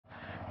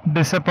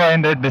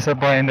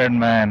Disappointed,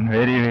 man.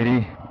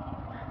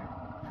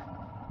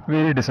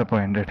 Very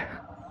disappointed.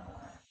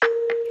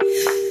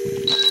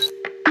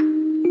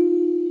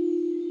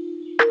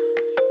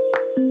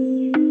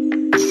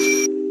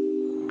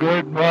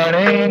 Good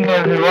morning,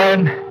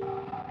 everyone.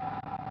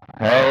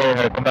 Hey,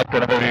 welcome back to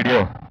another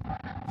video.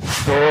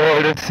 So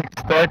it is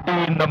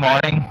 6:30 in the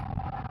morning,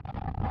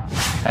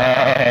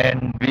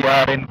 and we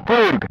are in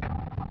Coorg.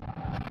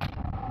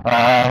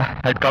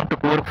 I'd come to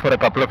Coorg for a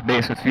couple of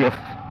days with a few of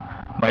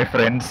my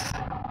friends.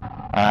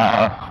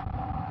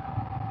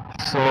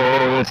 So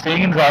we're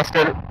staying in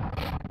hostel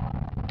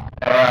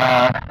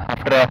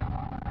after a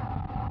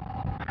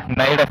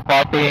night of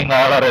partying,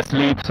 all are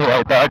asleep. So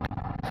I thought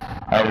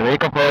I'll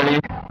wake up early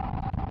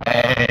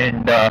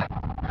and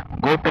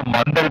go to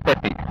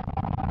Mandalpatti.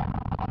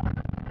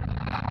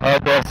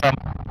 There's some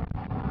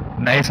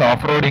nice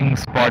off-roading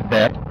spot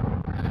there.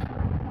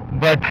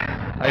 But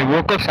I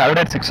woke up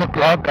Saturday at 6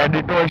 o'clock and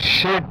it was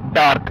shit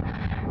dark.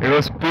 It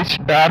was pitch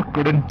dark,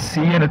 couldn't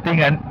see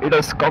anything, and it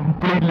was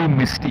completely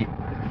misty.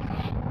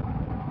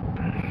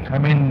 I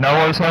mean, now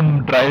also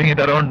I'm driving it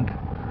around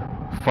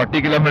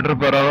 40 km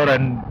per hour,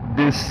 and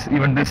this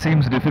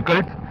seems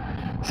difficult.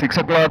 6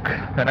 o'clock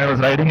when I was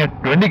riding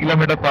at 20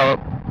 km per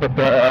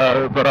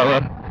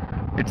hour,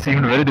 it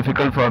seemed very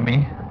difficult for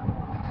me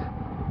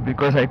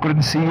because I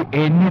couldn't see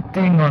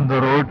anything on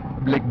the road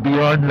like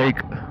beyond like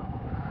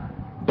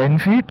 10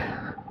 feet.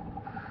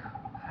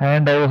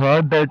 And I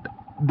heard that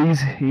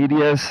these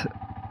areas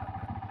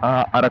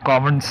are a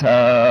common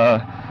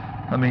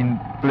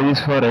place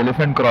for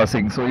elephant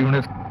crossing. So even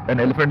if an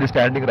elephant is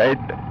standing right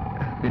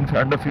in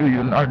front of you, you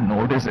will not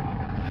notice it.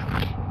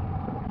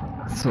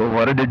 So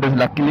what I did is,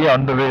 luckily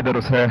on the way there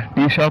was a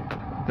tea shop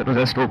that was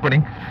just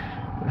opening.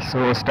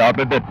 So stopped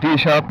at the tea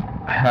shop,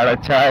 had a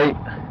chai,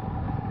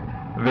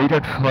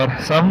 waited for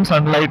some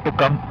sunlight to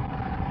come,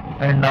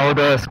 and now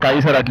the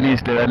skies are at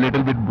least a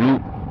little bit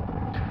blue.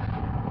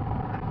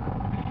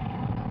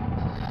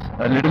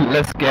 A little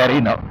less scary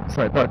now.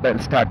 So I thought I'll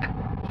start.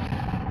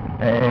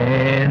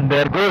 And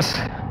there goes.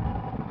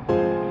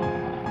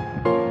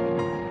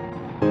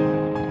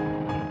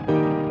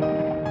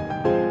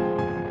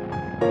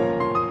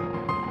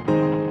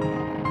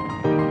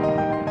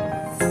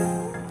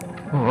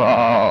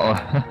 Wow,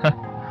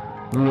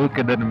 look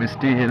at the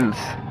misty hills.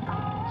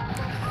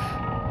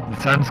 The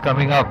sun's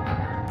coming up.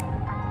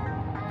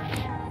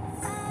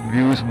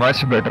 View is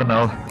much better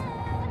now.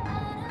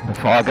 The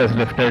fog has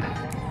lifted.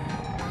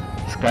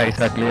 Skies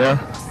are clear.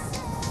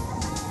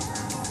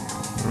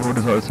 Road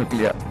is also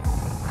clear.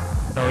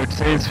 Now it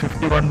says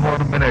 51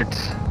 more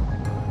minutes,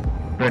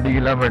 20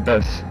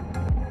 kilometers.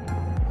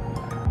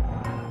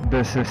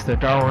 This is the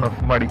town of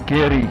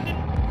Madikeri.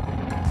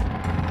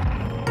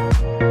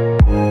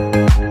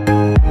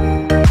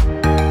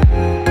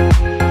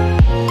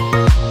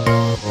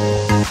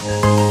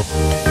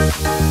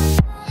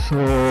 So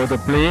the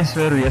place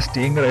where we are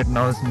staying right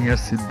now is near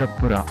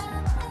Siddhapura,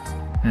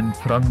 and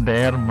from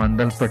there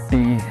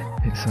Mandalpatti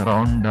is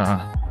around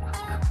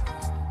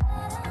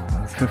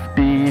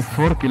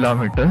 54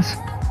 kilometers.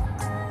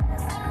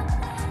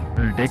 It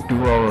will take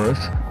 2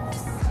 hours.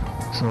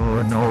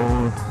 So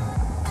now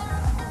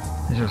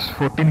it's just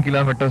 14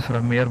 kilometers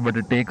from here, but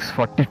it takes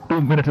 42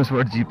 minutes is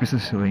what GPS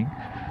is showing.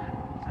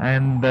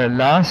 And the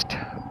last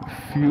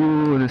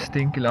few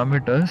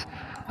kilometers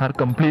are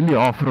completely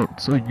off-road.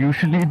 So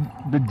usually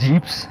the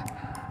jeeps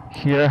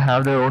here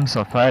have their own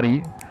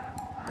safari.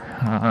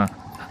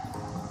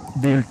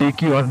 They will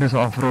take you on this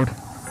off-road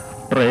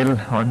trail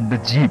on the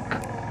jeep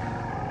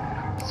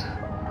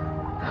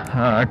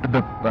to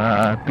the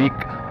peak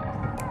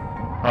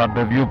or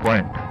the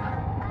viewpoint.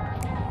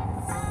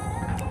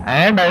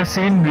 And I've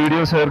seen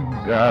videos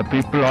where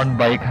people on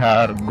bike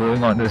are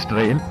going on this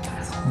trail,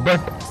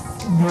 but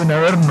you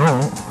never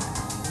know.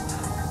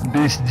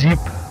 This jeep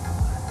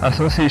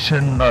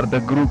association or the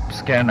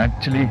groups can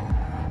actually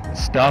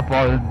stop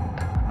all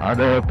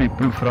other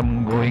people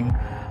from going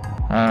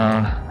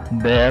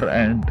there,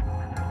 and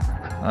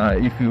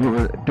if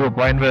you to a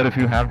point where if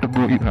you have to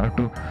go, you have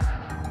to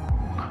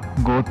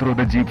go through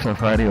the jeep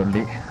safari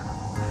only.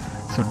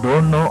 So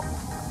don't know,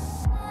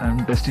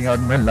 I'm testing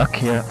out my luck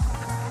here.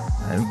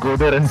 I'll go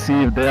there and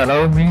see if they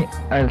allow me.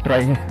 I'll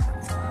try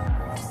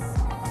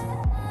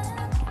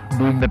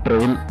doing the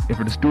trail.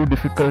 If it is too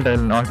difficult, I'll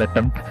not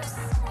attempt.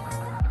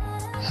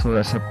 So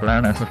that's a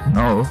plan as of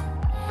now,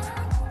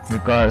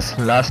 because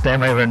last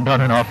time I went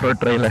on an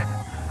off-road trail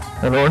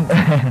alone,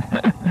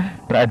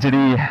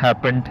 tragedy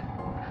happened.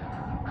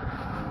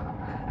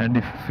 And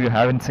if you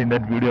haven't seen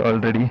that video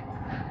already,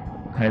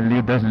 I'll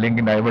leave the link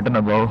in the I button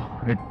above.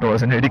 It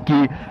was in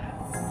Idiki,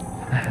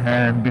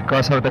 and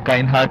because of the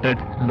kind-hearted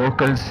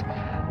locals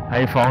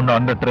I found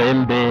on the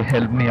trail, they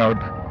helped me out.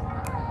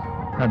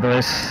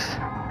 Otherwise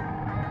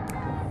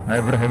I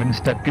would have been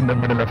stuck in the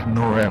middle of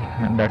nowhere,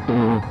 and that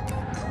too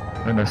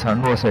when the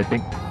sun was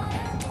setting.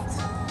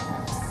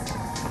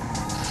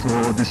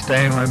 So this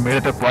time I made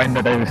it a point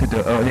that I visit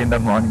early in the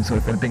morning, so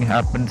if anything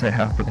happens, I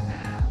have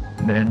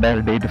the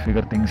entire day to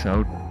figure things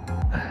out.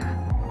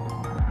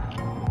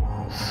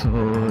 So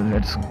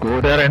let's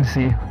go there and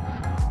see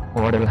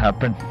what will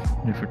happen.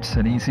 If it's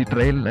an easy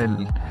trail,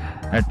 I'll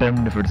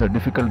attempt. If it's a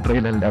difficult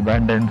trail, I'll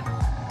abandon.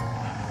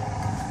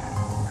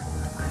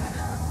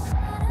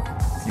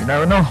 You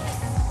never know.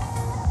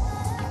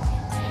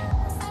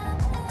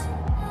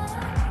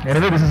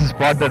 Anyway, this is a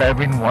spot that I've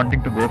been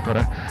wanting to go for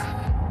a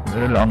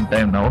very long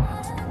time now.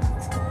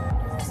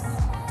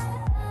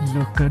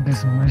 Look at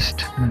this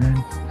mist, man.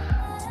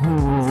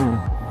 Whoa.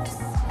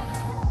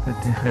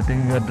 I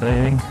think we are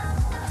driving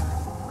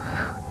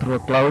through a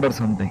cloud or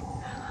something.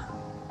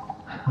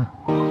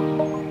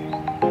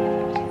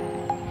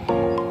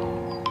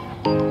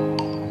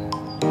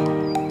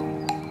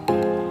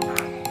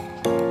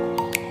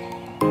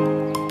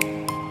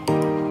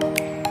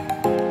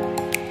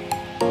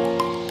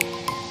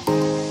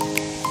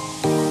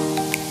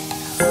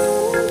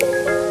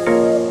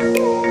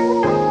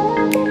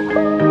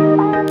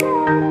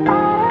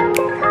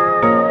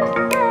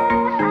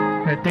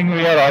 I think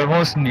we are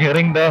almost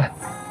nearing the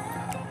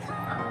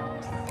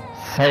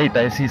site.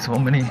 I see so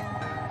many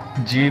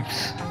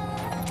jeeps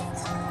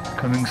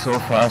coming so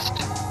fast.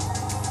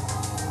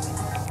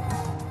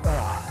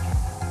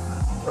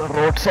 The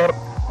roads are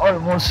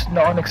almost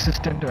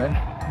non-existent, man.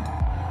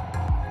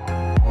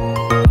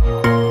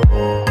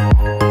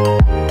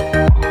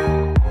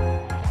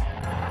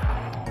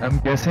 I'm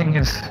guessing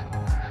it's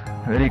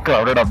very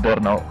crowded up there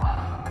now.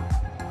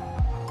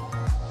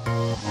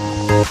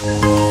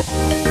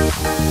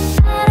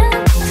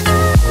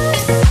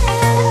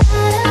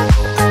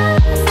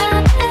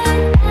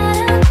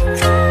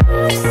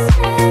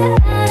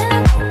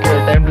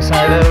 Time to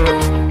saddle.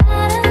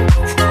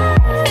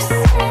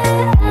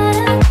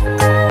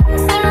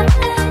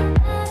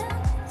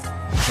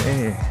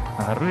 Hey,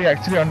 are we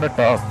actually on the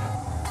top?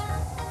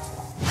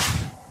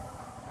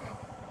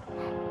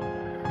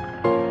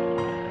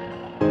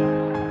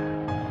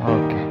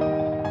 Okay.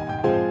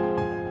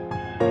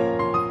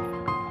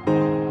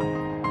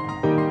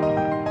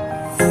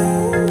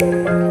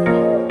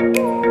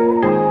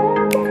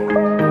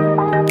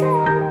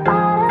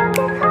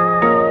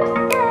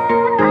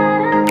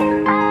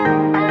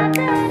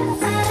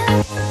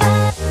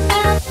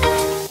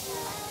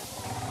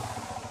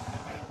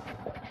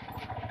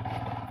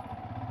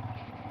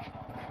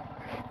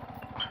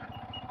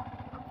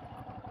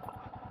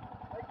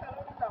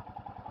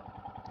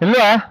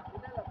 ಇಲ್ವಾ?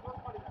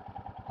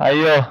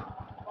 ಅಯ್ಯೋ,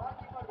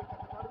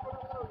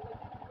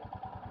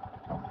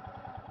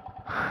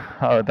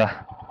 ಹೌದಾ?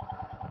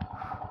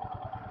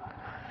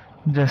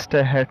 Just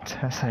ahead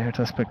as I had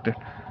suspected.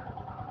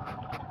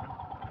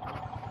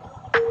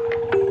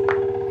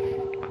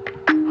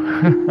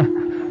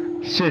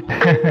 Shit.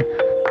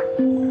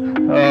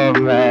 Oh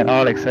man,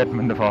 all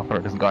excitement of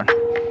off-road is gone.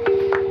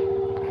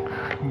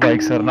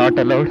 Bikes are not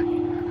allowed.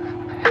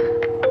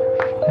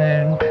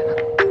 And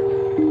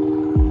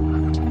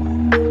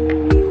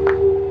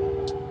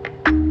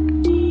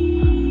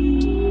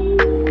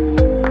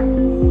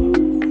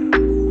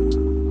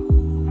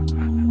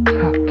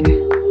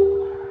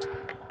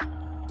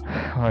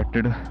what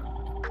to do?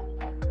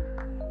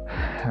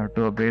 Have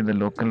to obey the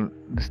local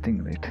this thing,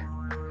 right?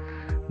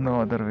 No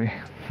other way.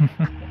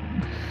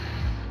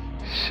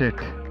 Shit.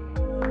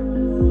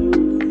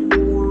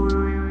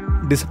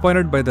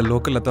 Disappointed by the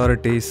local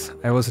authorities,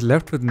 I was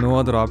left with no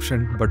other option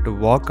but to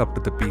walk up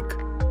to the peak.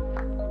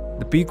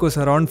 The peak was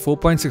around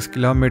 4.6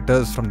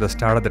 kilometers from the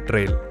start of the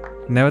trail.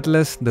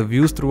 Nevertheless, the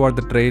views throughout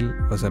the trail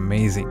was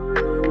amazing.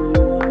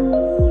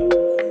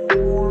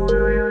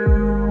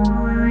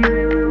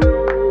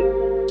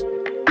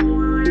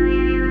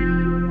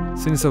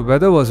 Since the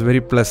weather was very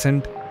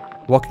pleasant,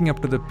 walking up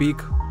to the peak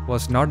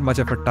was not much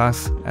of a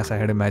task as I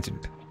had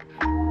imagined.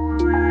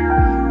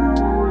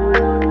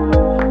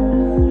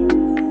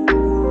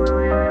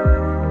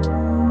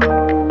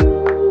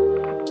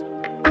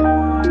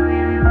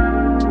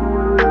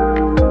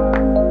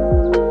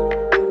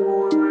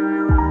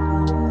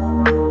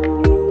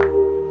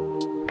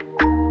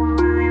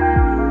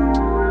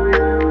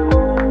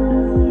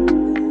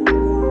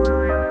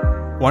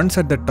 Once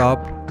at the top,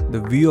 the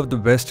view of the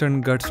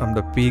western Ghats from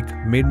the peak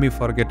made me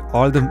forget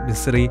all the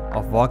misery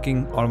of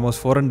walking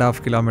almost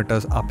 4.5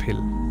 kilometers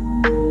uphill.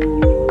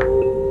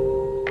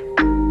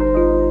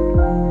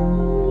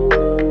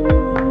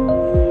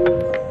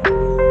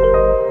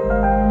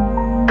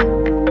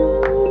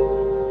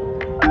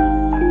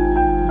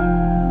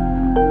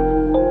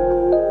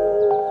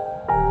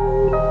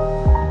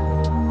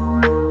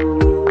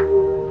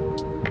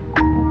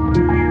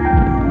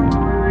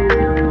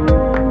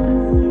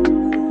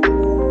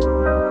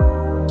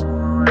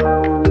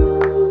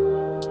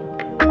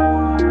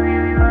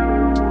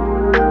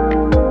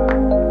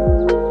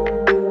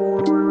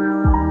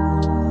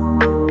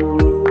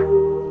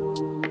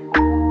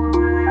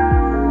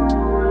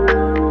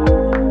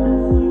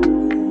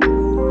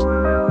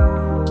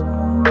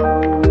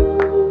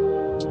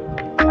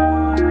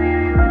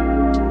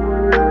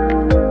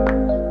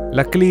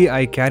 Luckily,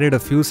 I carried a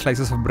few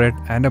slices of bread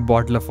and a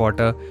bottle of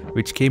water,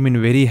 which came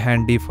in very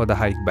handy for the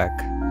hike back.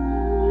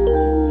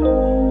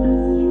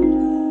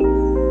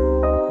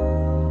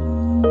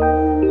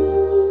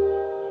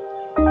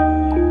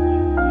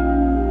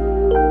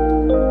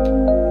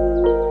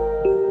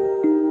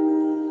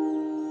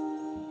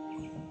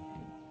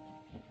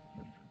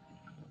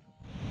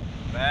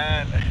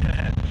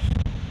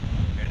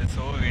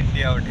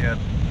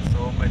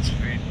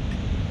 wind.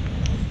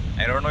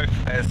 I don't know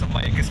if the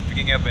mic is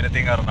picking up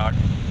anything or not.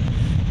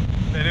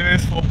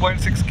 Anyways,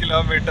 4.6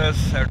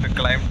 kilometers. I have to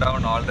climb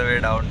down all the way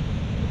down.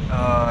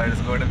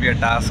 It's going to be a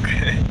task.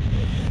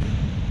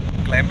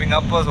 Climbing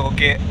up was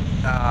okay.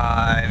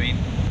 I mean,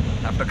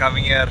 after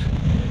coming here,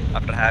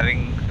 after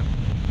having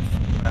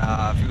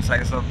a few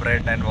slices of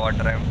bread and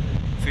water, I'm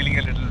feeling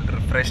a little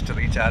refreshed,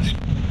 recharged.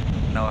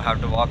 Now I have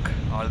to walk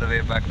all the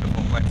way back to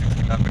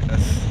 4.6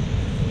 kilometers.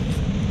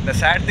 The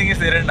sad thing is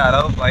they didn't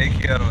allow bike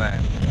here,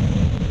 man.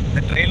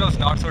 The trail was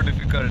not so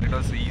difficult, it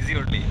was easy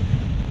only.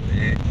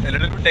 A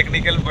little bit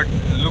technical but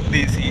looked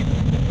easy.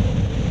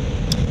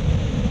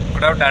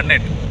 Could have done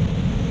it,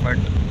 but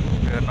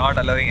they are not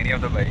allowing any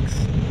of the bikes.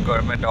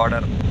 Government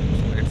order,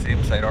 it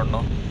seems, I don't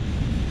know.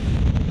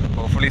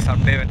 Hopefully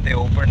someday when they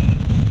open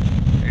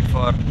it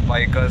for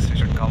bikers, we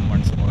should come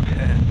once more.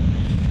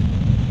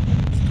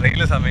 This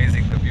trail is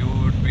amazing. The view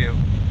would be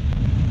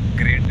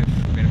great if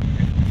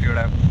you would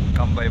have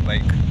come by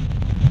bike.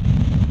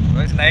 It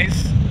was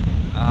nice.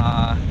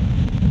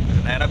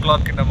 It's 9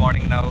 o'clock in the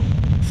morning now.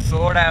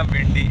 So damn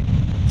windy,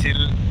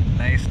 chill,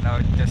 nice. Now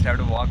just have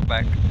to walk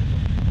back.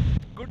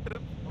 Good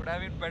trip. Would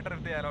have been better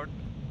if they allowed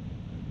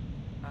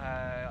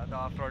the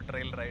off-road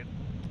trail ride.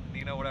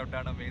 Nina would have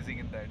done amazing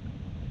in that.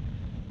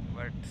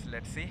 But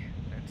let's see.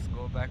 Let's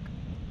go back.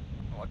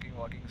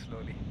 Walking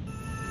slowly.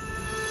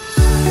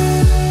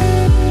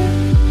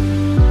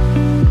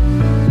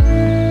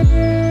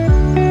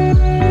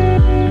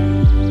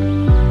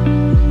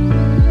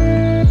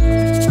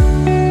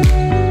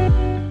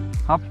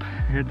 Up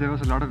here there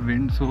was a lot of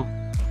wind, so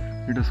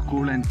it was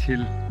cool and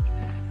chill.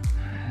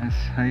 As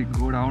I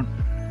go down,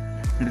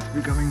 it is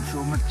becoming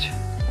so much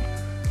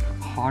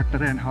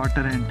hotter and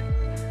hotter, and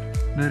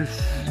there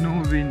is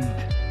no wind.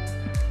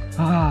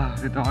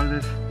 With all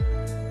this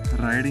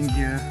riding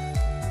here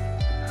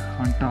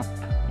on top,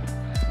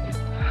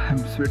 I'm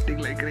sweating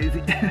like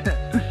crazy.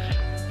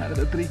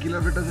 Another 3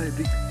 kilometers I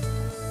think,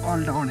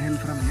 all downhill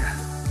from here.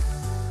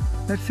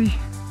 Let's see.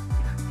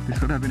 This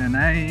would have been a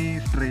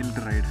nice trail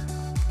to ride.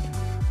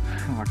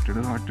 What to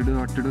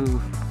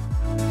do.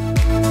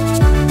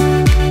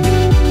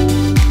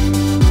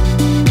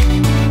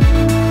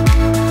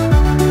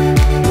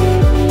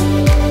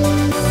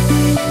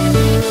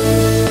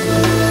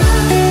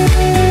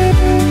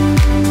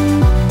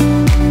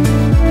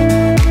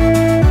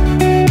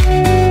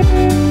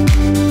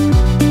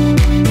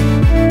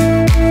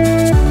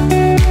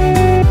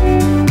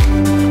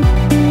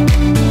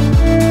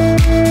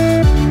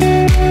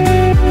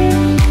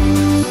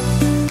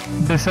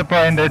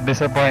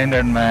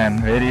 Disappointed,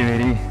 man.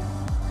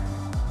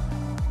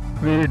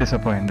 Very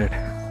disappointed.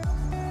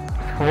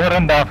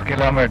 4.5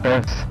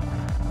 kilometers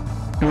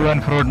to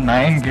and fro,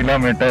 9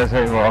 kilometers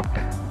I walked.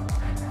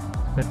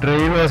 The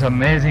trail was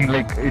amazing.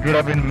 Like, it would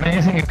have been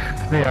amazing if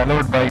they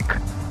allowed bike,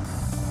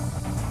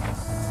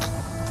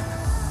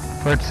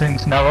 but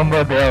since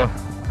November they have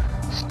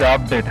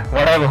stopped it.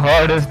 What I've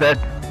heard is that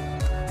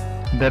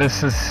there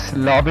is this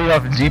lobby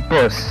of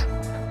jeepers,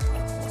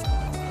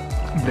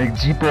 like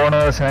jeep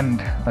owners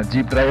and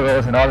jeep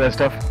drivers and all that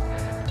stuff,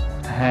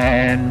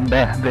 and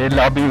they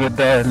lobby with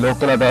the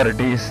local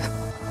authorities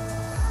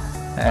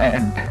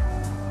and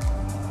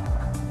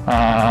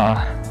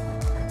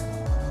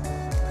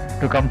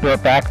to come to a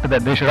pact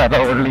that they should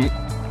allow only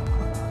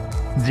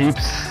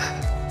jeeps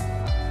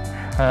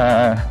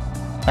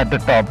at the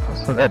top,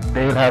 so that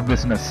they will have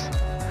business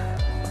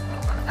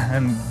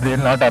and they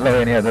will not allow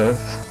any others.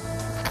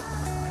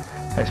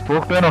 I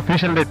spoke to an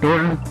official. They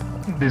told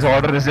this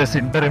order is just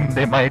interim,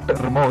 they might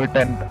remove it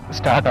and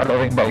start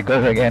allowing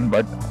bikers again,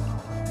 but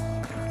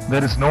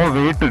there is no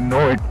way to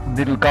know it.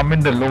 It will come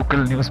in the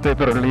local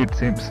newspaper only, it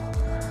seems.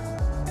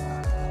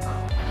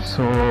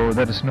 So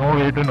there is no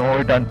way to know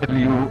it until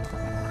you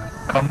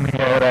come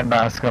here and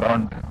ask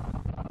around.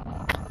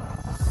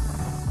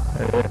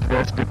 It's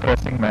just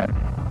depressing, man.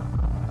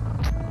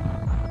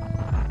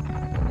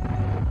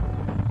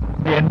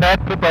 The entire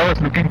trip I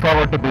was looking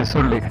forward to this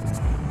only.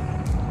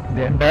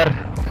 The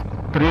entire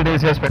 3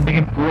 days you're spending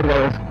in Coorg,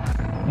 I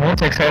was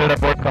most excited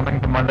about coming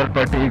to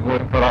Mandalpatti,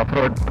 going for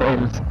off-road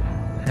trails,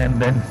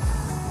 and then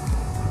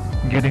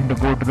getting to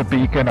go to the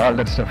peak and all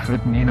that stuff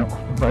with Nino.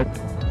 But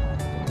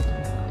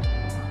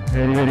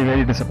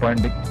very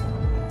disappointing.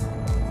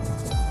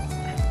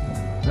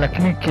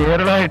 Luckily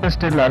Kerala, it is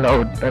still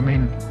allowed. I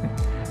mean,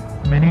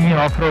 many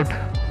off-road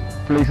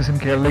places in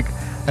Kerala, like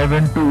I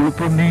went to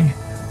Ulpurni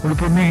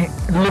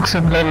looks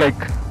similar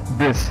like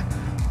this.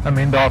 I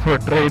mean, the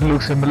off-road trail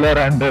looks similar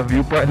and the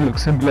viewpoint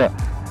looks similar,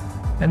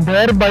 and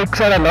their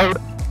bikes are allowed.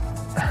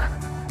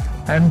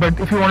 But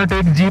if you want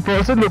to take jeep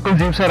also, local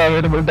jeeps are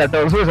available, that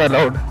also is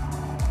allowed.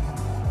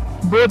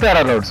 Both are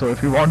allowed. So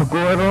if you want to go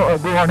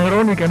on your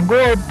own, you can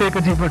go out, take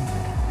a jeep.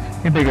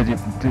 You take a jeep.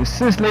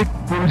 This is like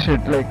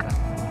bullshit. Like,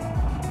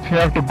 if you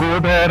have to go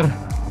there,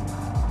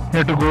 you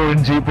have to go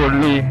in jeep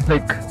only.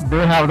 Like,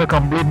 they have the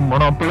complete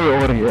monopoly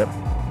over here.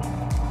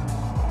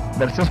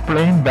 That's just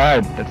plain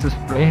bad. That's just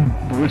plain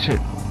bullshit.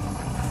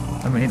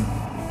 I mean,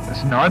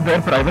 it's not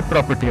their private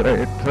property, right?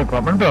 It's a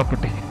government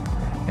property.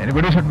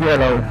 Anybody should be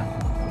allowed.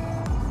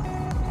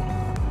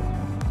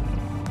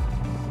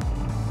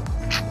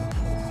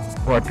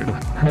 what to do.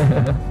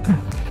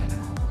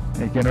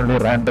 I can only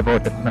rant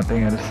about it,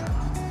 nothing else.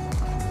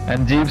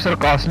 And jeeps are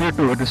costly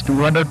too. It is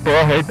 200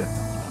 per head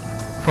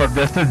for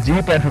just a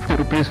jeep and 50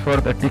 rupees for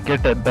the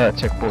ticket at the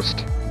check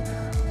post.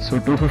 So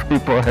 250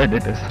 per head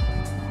it is.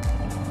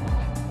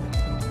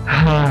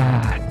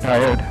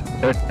 Tired,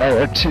 dead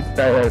tired, shit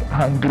tired,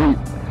 hungry,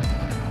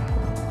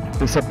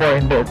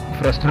 disappointed,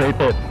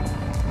 frustrated.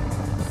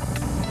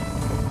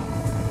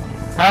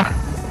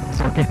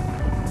 It's okay.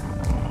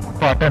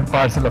 Part and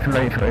parcel of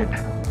life, right?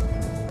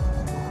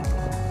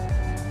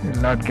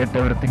 You'll not get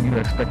everything you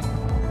expect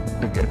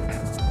to get.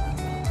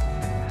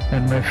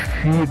 And my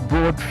feet,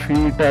 both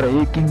feet are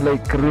aching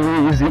like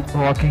crazy,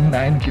 walking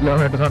 9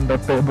 kilometers on the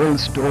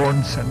pebbles,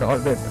 stones and all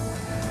that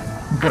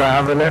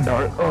gravel and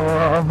all.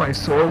 Oh, my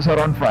soles are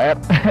on fire.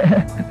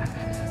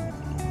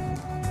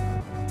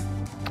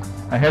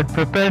 I had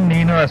prepared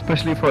Nino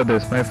especially for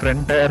this. My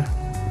front tire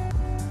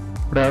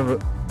would have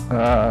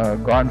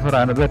gone for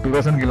another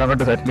 2000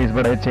 kilometers at least,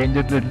 but I changed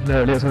it a little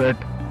earlier so that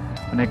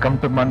when I come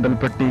to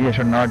Mandalpatti I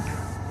should not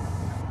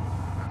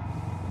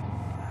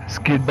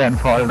skid and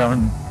fall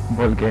down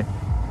Bolke.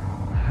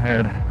 I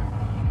had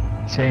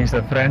changed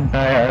the front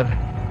tire,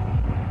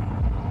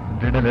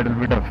 did a little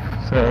bit of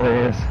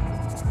surveys,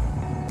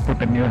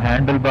 put a new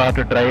handlebar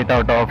to try it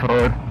out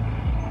off-road,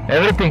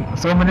 everything,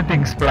 so many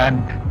things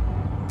planned,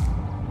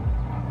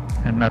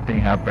 and nothing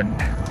happened.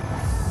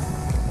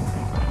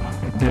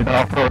 I did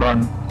off-road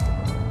on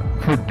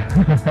foot.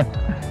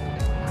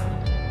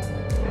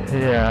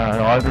 Yeah,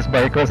 all these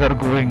bikers are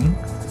going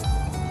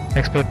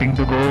expecting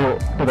to go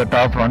to the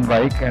top on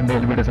bike and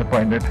they'll be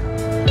disappointed.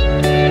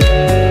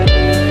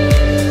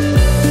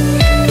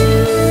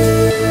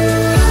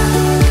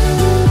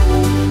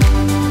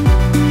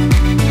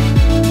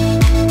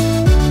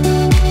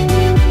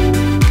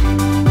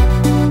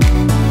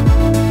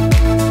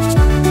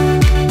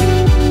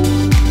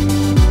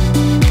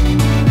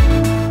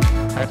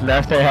 At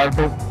last I have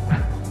to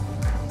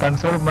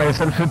console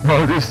myself with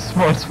all these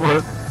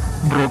small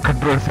broken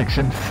road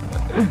sections.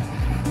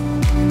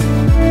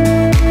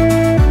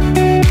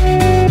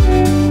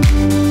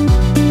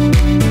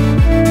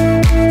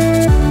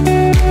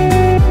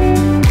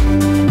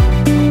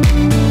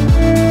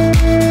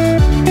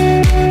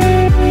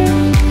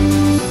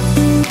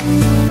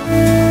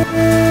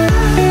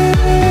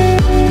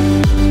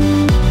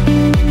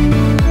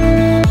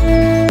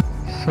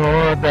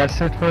 So that's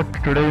it for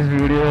today's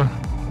video,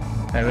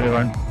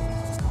 everyone.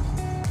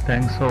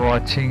 Thanks for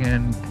watching,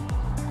 and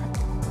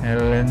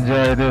I'll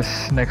enjoy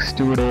this next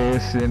 2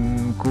 days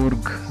in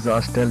Coorg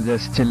hostel,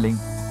 just chilling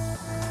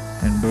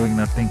and doing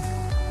nothing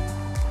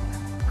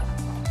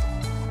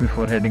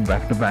before heading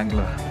back to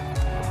Bangalore.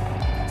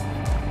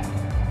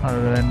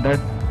 Other than that,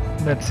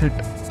 that's it.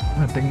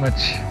 Nothing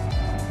much.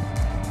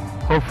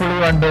 Hopefully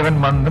one day when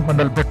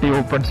Mandalpatti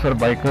opens for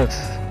bikers,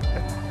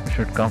 we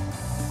should come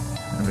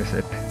and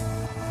visit.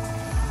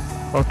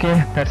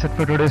 Okay, that's it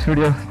for today's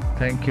video.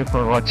 Thank you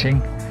for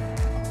watching.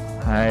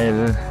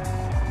 I'll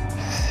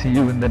see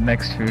you in the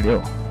next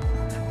video.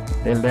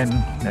 Till then,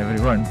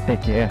 everyone,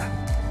 take care.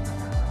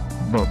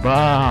 Bye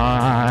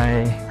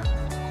bye.